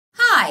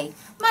Hi,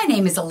 my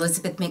name is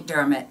Elizabeth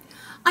McDermott.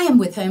 I am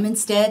with Home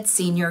Instead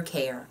Senior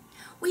Care.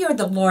 We are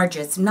the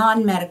largest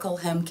non-medical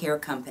home care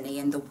company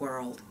in the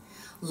world,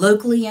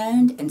 locally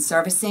owned and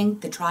servicing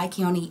the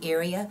Tri-County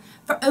area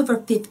for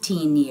over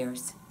 15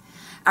 years.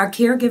 Our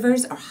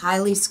caregivers are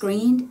highly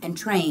screened and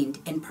trained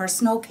in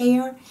personal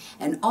care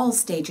and all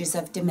stages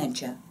of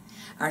dementia.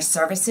 Our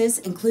services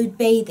include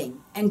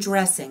bathing and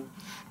dressing,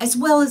 as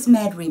well as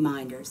med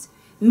reminders,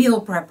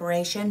 meal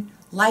preparation,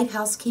 light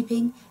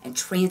housekeeping, and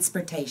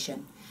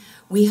transportation.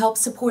 We help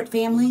support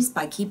families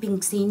by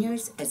keeping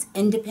seniors as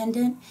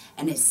independent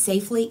and as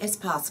safely as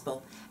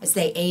possible as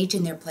they age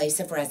in their place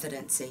of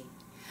residency.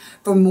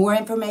 For more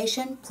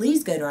information,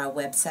 please go to our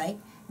website,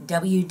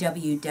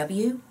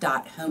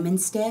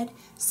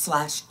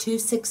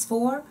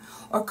 www.homeinstead/264,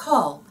 or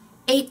call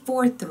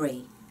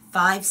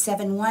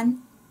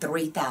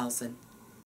 843-571-3000.